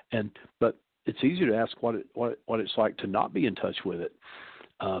 But it's easy to ask what it's like to not be in touch with it.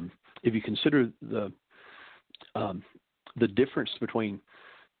 If you consider the difference between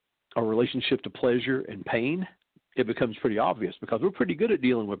our relationship to pleasure and pain, it becomes pretty obvious because we're pretty good at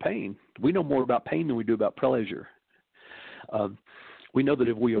dealing with pain. We know more about pain than we do about pleasure. We know that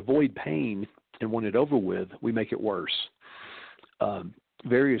if we avoid pain and want it over with, we make it worse.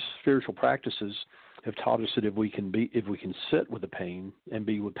 Various spiritual practices have taught us that if we can sit with the pain and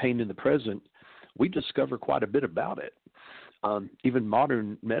be with pain in the present, we discover quite a bit about it. Even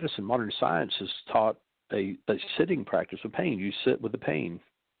modern medicine, modern science has taught a sitting practice of pain. You sit with the pain,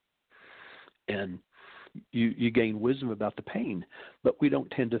 and you gain wisdom about the pain. But we don't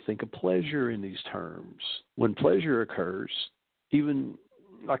tend to think of pleasure in these terms. When pleasure occurs, even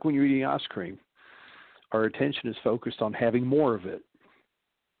like when you're eating ice cream, our attention is focused on having more of it.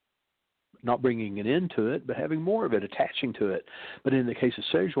 Not bringing an end to it, but having more of it, attaching to it. But in the case of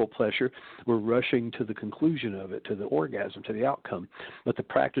sexual pleasure, we're rushing to the conclusion of it, to the orgasm, to the outcome. But the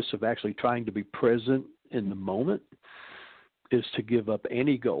practice of actually trying to be present in the moment is to give up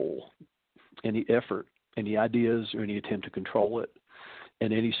any goal, any effort any ideas or any attempt to control it,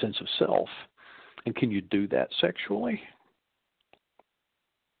 and any sense of self. And can you do that sexually?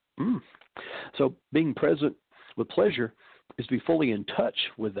 So being present with pleasure is to be fully in touch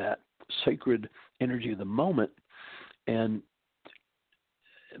with that sacred energy of the moment and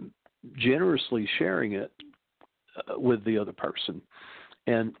generously sharing it with the other person.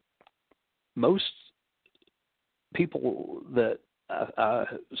 And most people that I've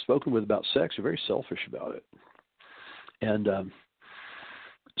spoken with about sex are very selfish about it. And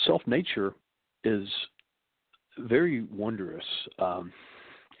self-nature is very wondrous.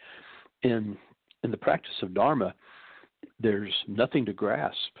 In the practice of Dharma, there's nothing to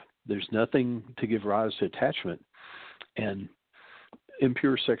grasp. There's nothing to give rise to attachment. And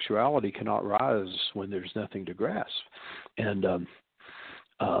impure sexuality cannot rise when there's nothing to grasp. And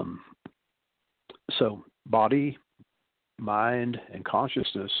so body, mind, and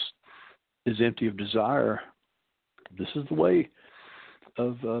consciousness is empty of desire. This is the way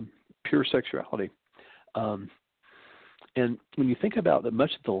of pure sexuality. And when you think about that,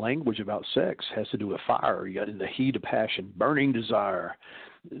 much of the language about sex has to do with fire. You got in the heat of passion, burning desire.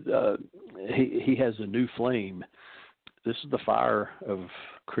 He has a new flame. This is the fire of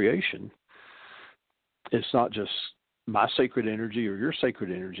creation. It's not just my sacred energy or your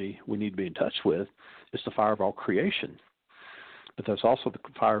sacred energy we need to be in touch with. It's the fire of all creation. But that's also the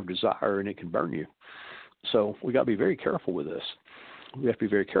fire of desire, and it can burn you. So we got to be very careful with this. We have to be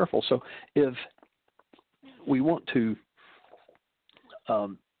very careful. So if we want to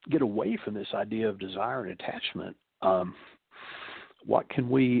get away from this idea of desire and attachment, what can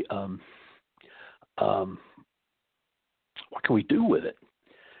we do with it?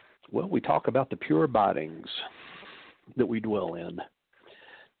 Well, we talk about the pure abidings that we dwell in.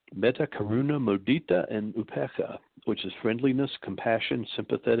 Metta, Karuna, Mudita, and Upekkha, which is friendliness, compassion,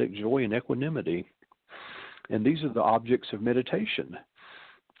 sympathetic joy, and equanimity. And these are the objects of meditation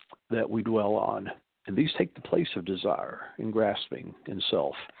that we dwell on. And these take the place of desire and grasping in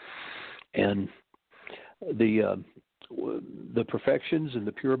self. And the perfections and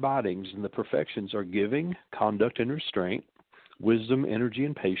the pure abidings, and the perfections are giving, conduct and restraint, wisdom, energy,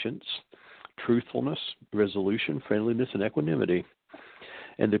 and patience, truthfulness, resolution, friendliness, and equanimity.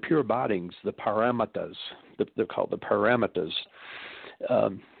 And the pure abidings, the paramatas, they're called the paramatas,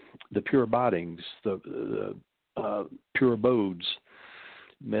 the pure abidings, the pure abodes,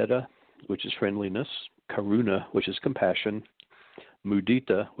 metta, which is friendliness, karuna, which is compassion,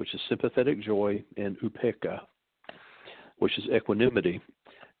 mudita, which is sympathetic joy, and upekkha, which is equanimity.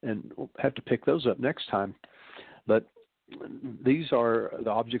 And we'll have to pick those up next time. But these are the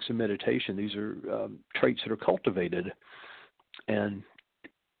objects of meditation. These are traits that are cultivated. And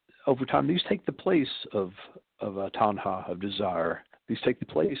over time, these take the place of tanha, of desire. These take the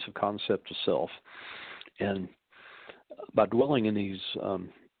place of concept of self. And by dwelling in these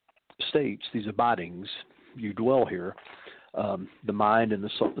states, these abidings, you dwell here, the mind and the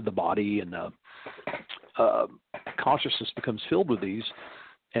soul, the body and consciousness becomes filled with these,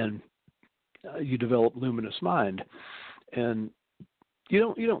 and you develop luminous mind. And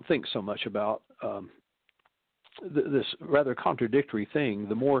you don't think so much about this rather contradictory thing.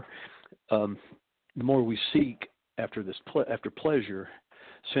 The more we seek after after pleasure,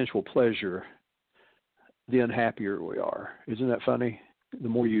 sensual pleasure, the unhappier we are. Isn't that funny? The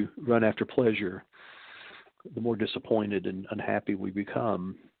more you run after pleasure, the more disappointed and unhappy we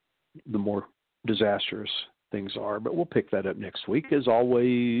become, the more disastrous things are. But we'll pick that up next week. As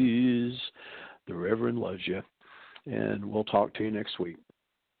always, the Reverend loves you, and we'll talk to you next week.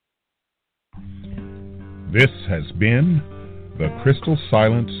 This has been the Crystal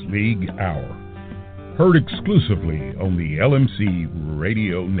Silence League Hour, heard exclusively on the LMC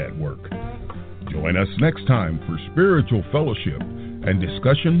Radio Network. Join us next time for spiritual fellowship and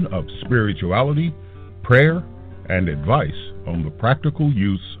discussion of spirituality, prayer, and advice on the practical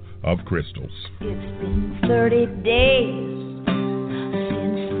use of crystals. It's been 30 days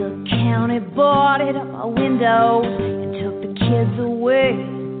since the county boarded up our windows and took the kids away.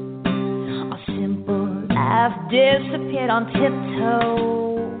 Our simple life disappeared on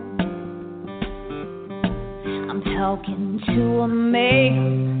tiptoe. I'm talking to a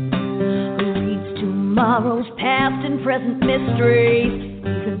man who reads tomorrow's past and present mysteries.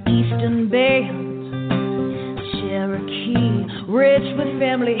 He's an Eastern band, Cherokee, rich with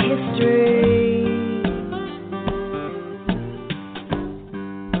family history.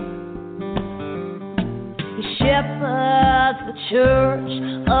 He shepherds the church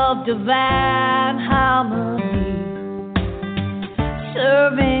of divine harmony,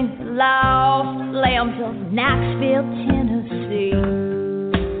 serving the lost lambs of Knoxville, Tennessee.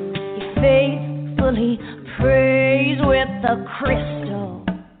 He faithfully Holy praise with the Crystal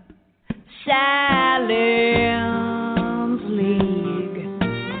Silence League.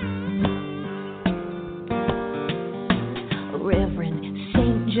 Reverend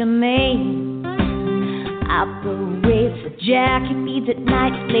Saint Germain operates a jacket, feeds it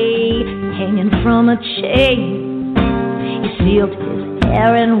nightly, hanging from a chain. He sealed his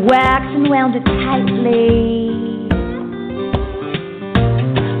hair in wax and wound it tightly.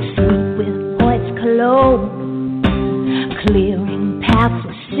 Sweet with Hoyt's cologne, clearing paths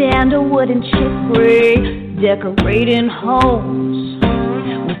with sandalwood and chicory, decorating homes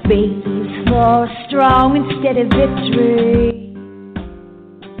with babies for a strong and steady victory.